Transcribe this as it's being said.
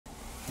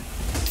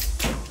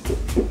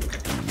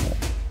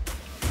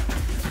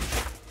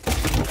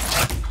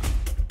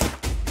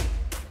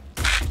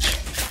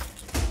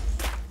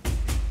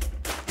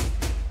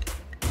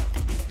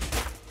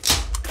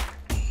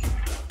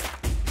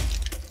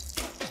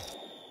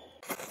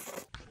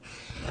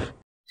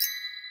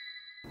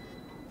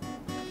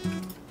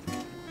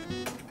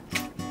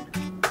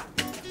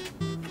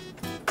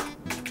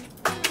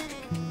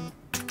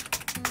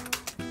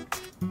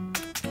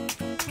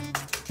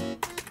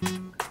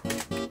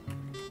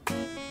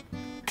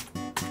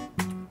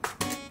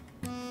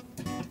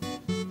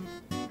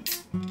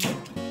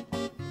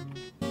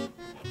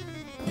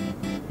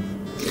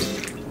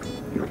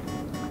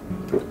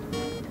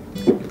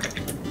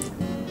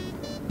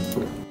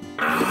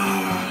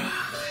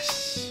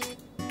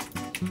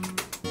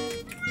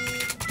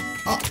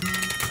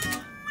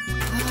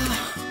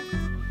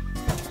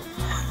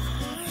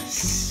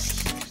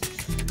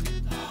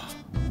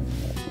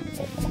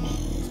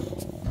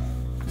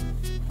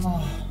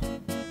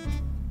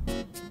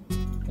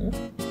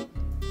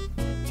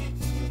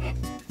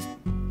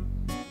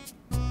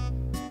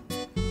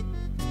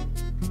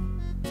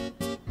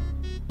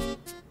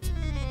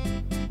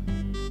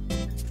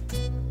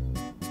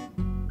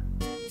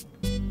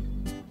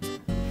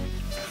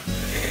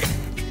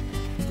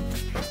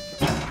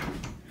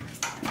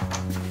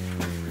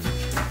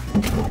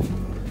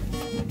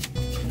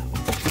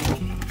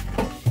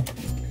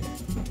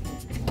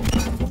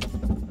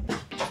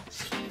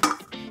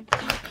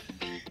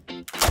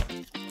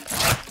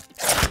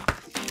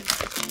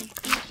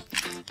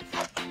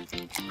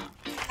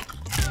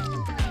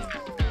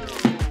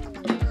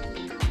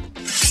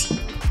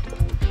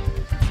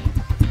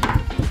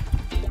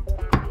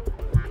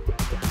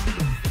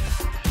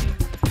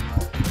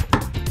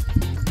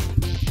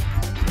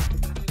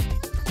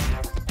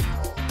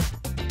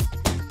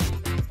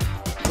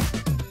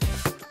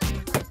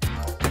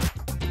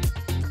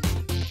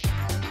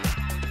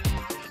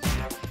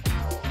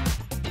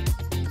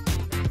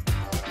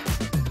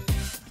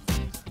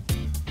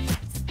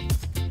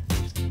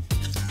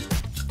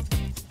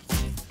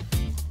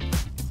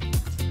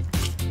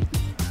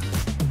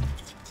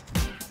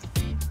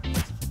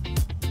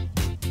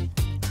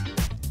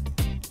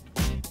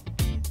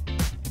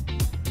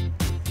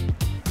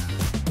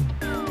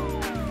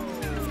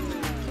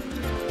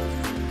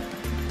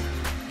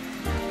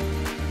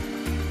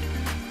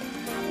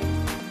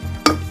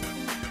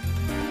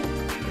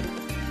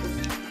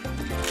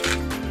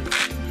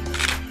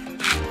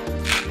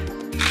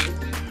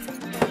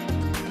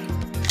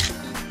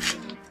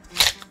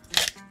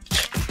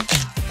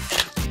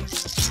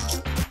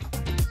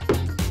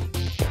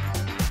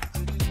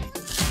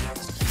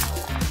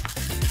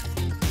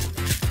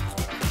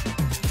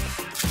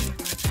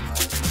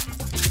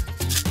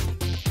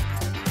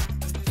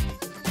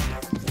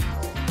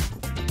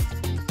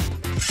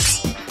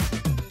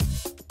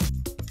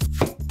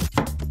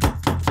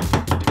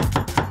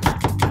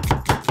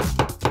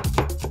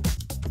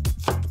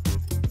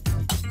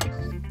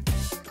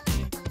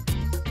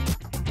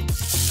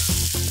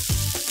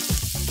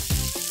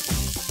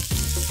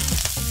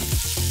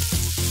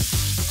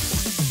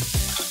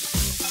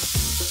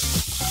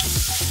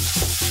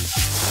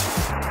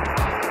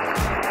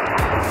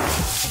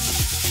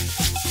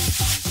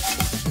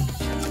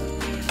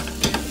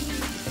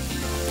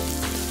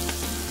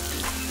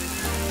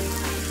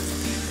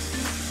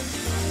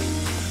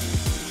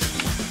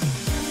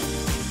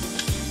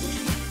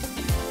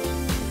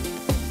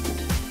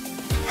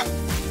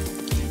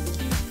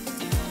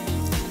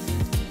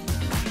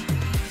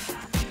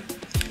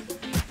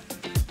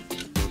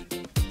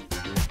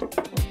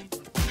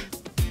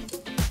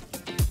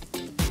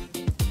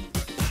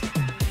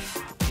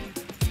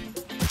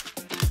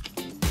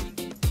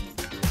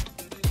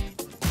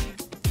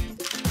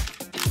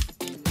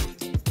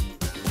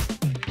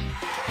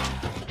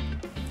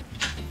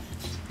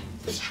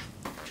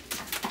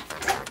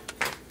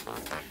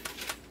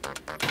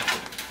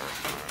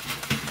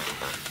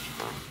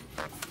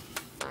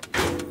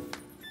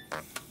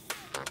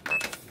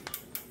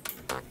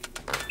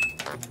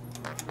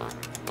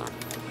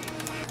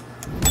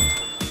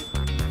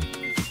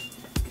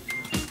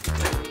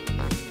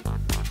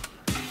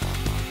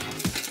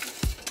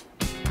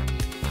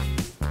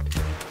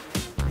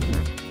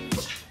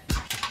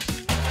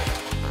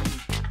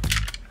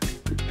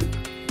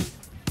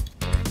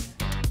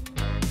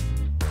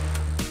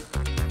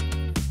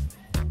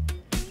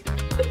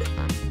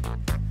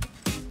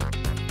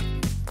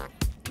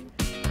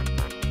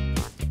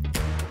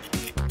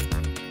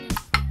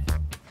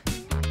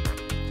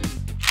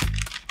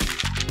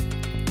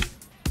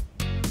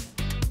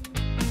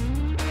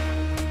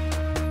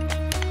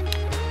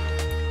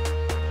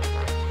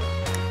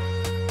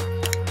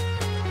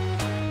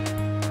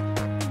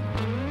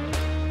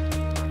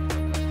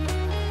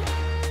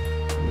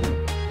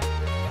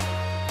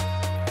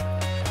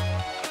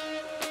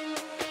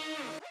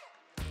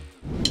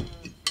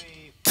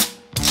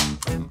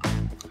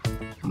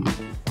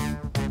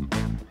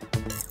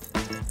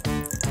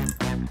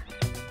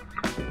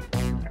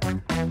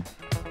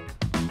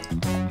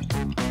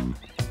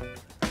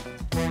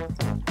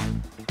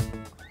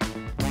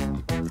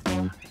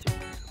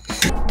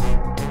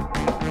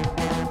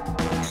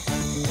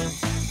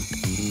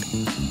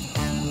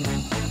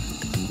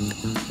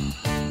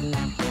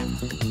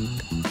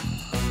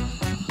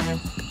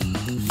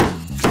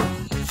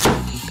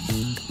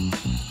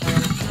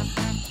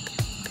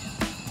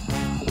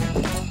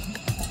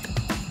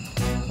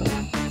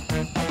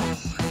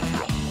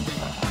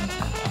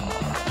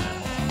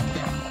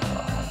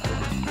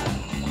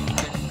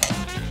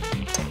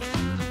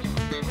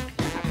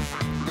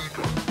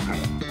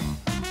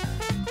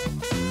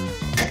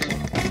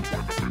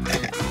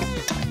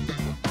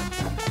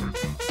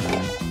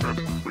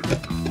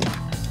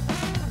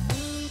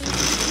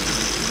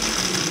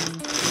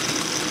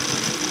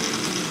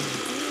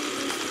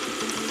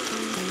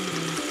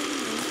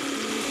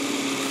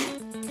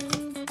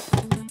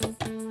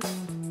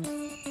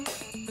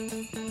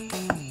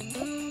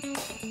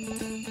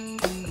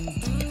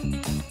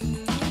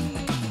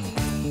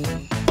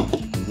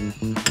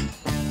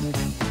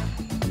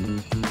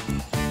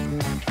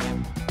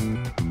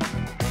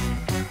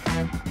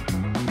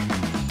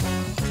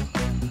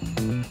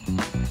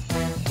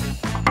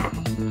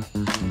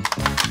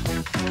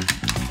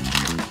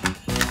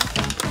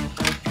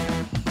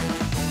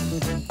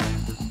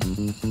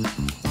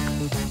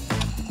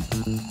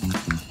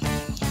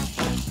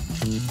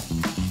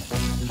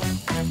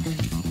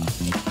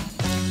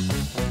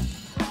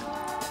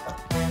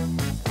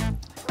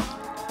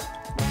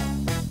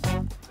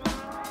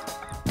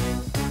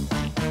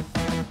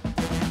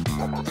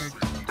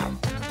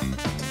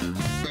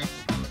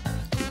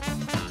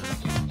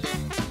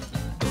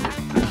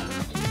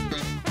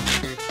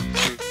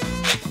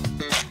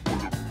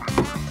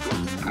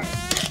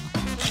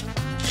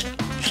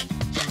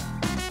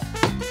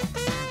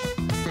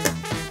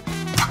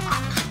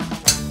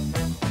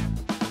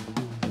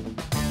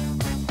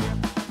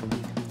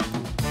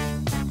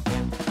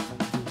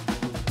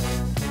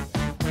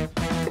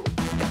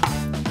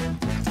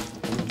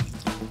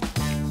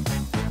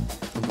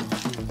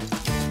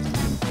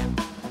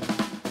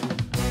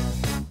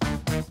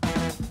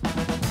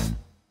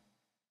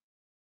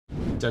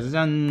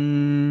짜자잔.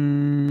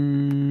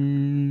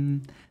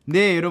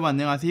 네, 여러분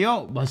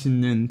안녕하세요.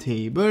 맛있는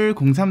테이블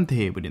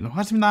공삼테이블입니다.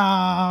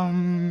 반갑습니다.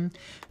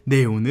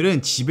 네,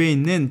 오늘은 집에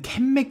있는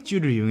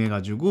캔맥주를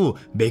이용해가지고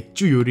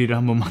맥주 요리를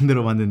한번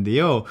만들어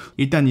봤는데요.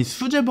 일단 이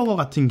수제버거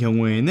같은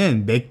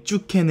경우에는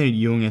맥주 캔을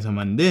이용해서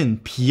만든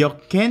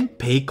비어캔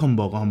베이컨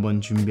버거 한번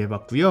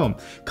준비해봤고요.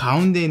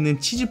 가운데 있는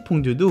치즈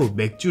퐁듀도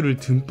맥주를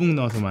듬뿍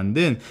넣어서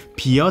만든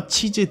비어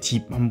치즈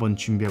딥 한번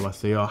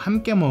준비해봤어요.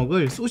 함께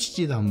먹을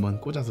소시지도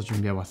한번 꽂아서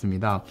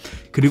준비해봤습니다.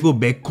 그리고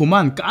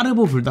매콤한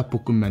까르보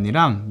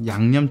불닭볶음면이랑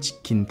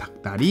양념치킨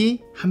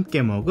닭다리,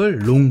 함께 먹을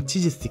롱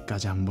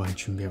치즈스틱까지 한번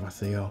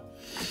준비해봤어요.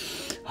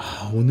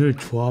 오늘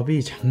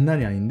조합이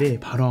장난이 아닌데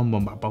바로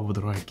한번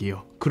맛봐보도록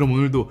할게요. 그럼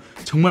오늘도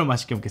정말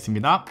맛있게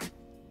먹겠습니다.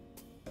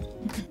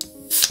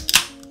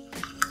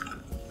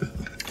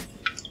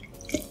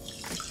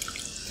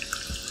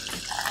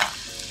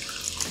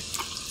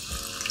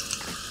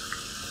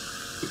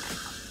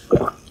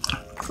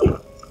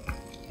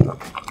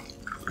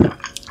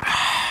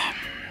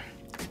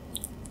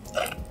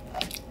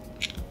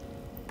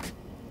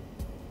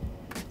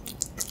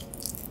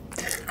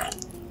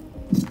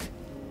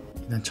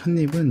 일단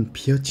첫입은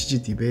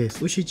비어치즈 딥에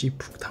소시지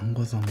푹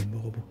담궈서 한번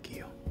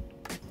먹어볼게요.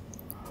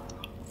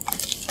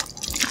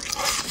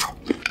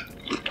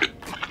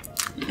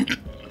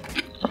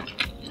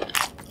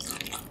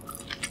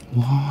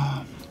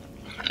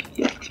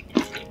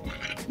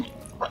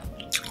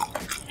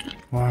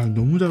 와,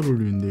 너무 잘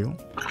어울리는데요?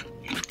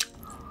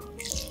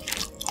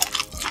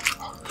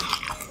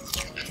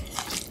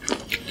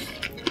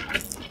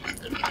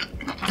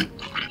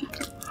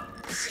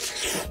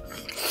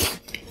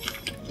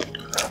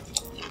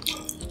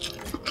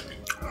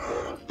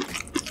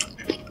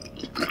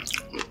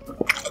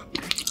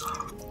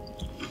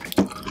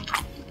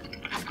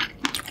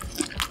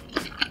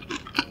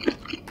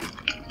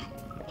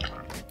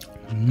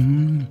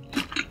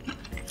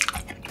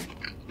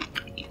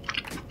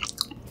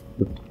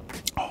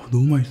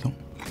 너무 맛있어.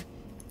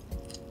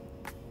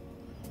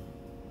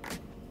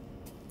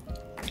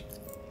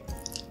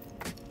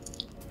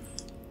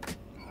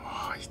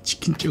 와, 이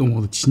치킨 찍어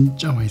먹어도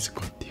진짜 맛있을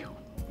것 같아요.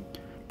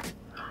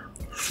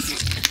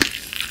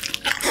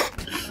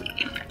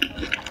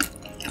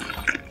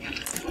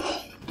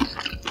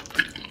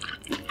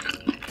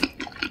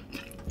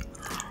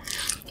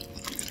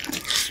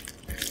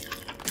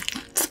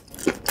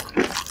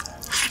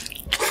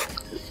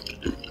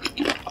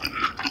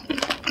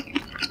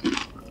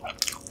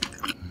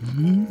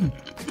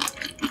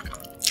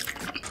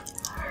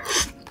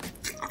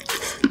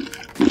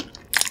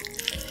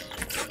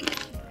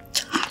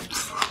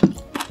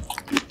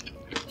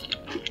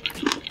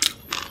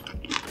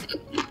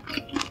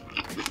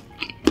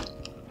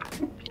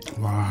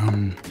 와.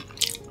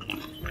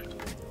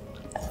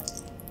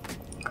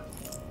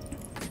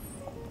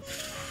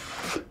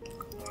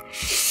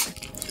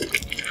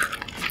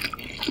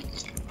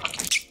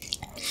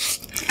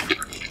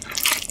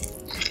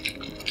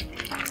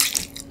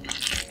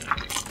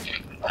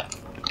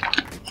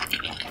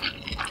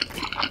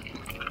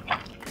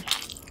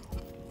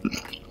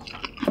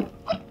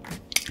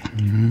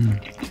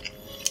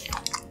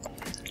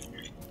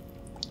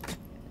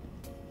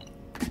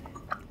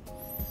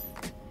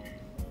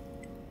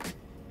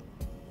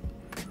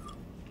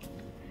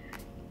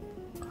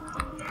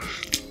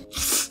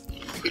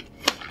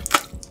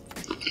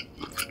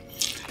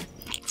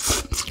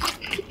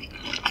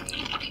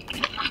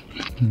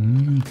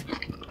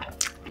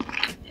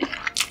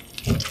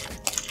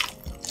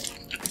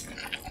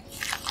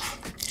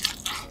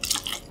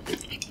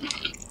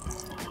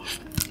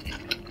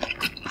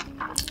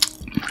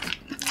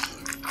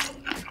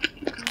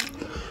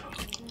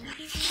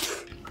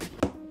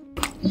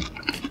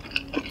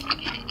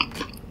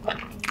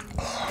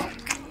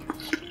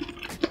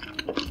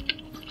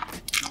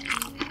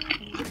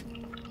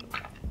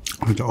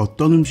 진짜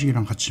어떤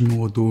음식이랑 같이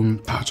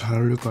먹어도 다 잘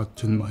어울릴 것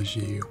같은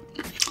맛이에요.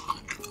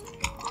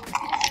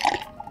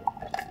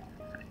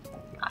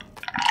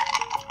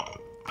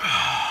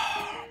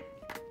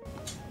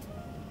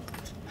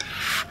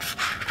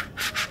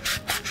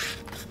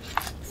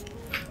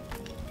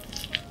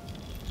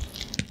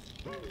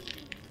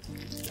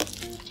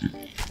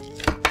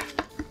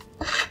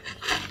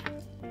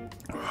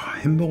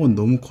 햄버거는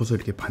너무 커서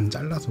이렇게 반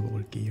잘라서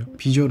먹을게요.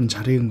 비주얼은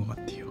잘 익은 것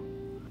같아요.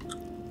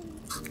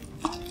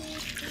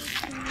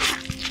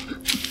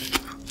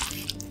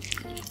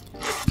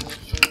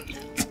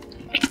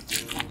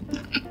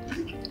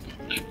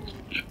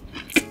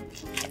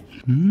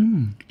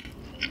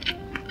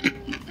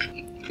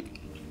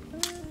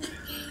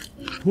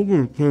 속에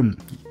이렇게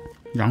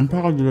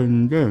양파가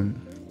들어있는데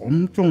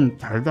엄청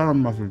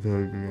달달한 맛을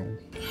더해줘요.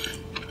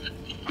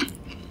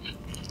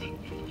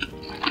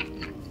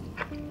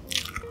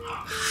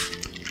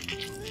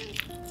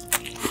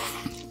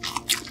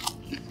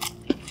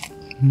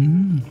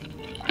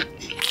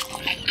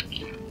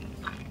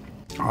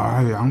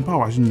 아, 양파가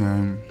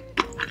맛있네.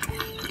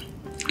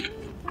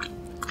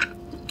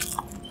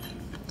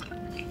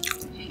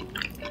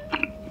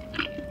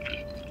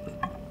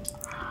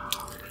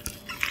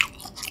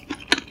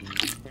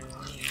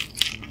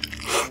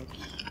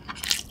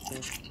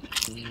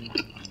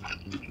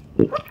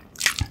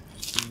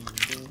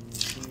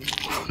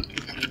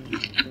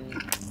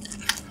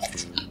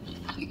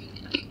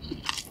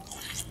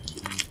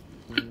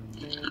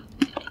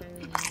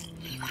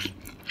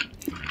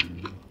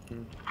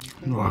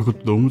 와,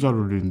 이것도 너무 잘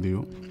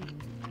어울리는데요?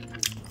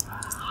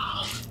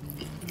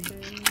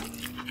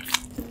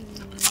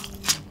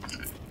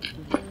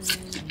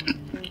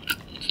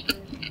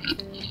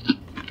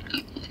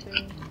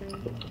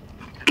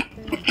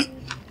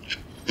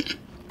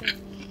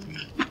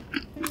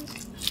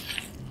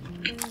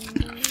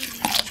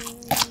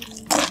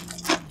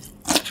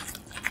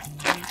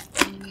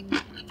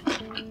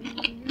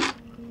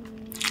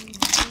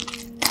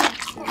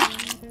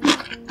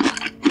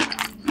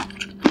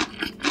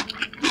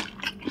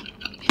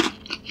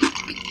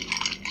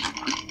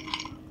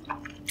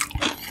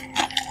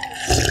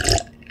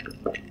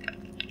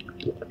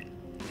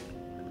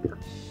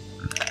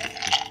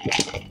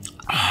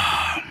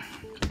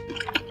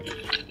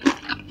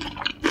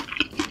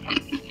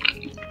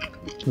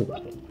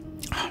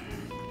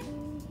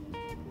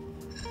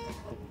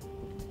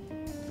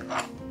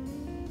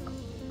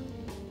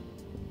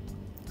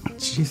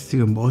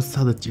 치즈스틱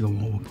머스타드 찍어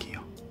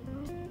먹어볼게요.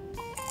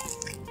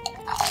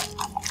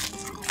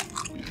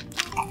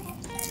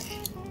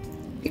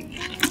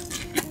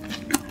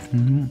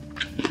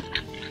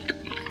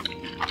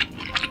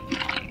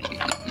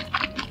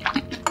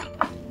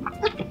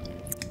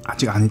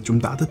 아직 안에 좀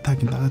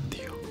따뜻하긴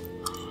따뜻해요.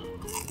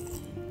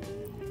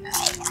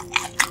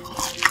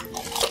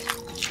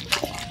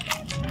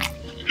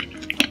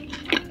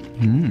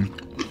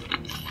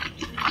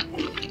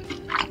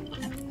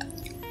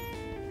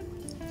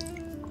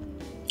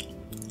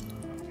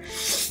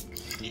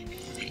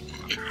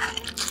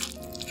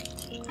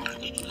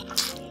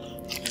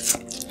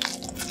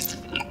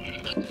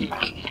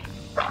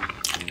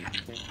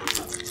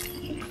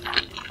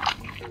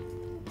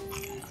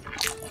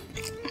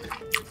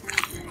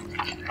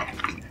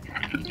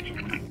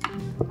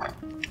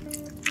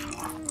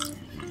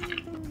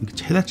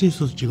 체다 치즈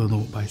소스 찍어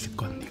너무 맛있을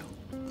것 같네요.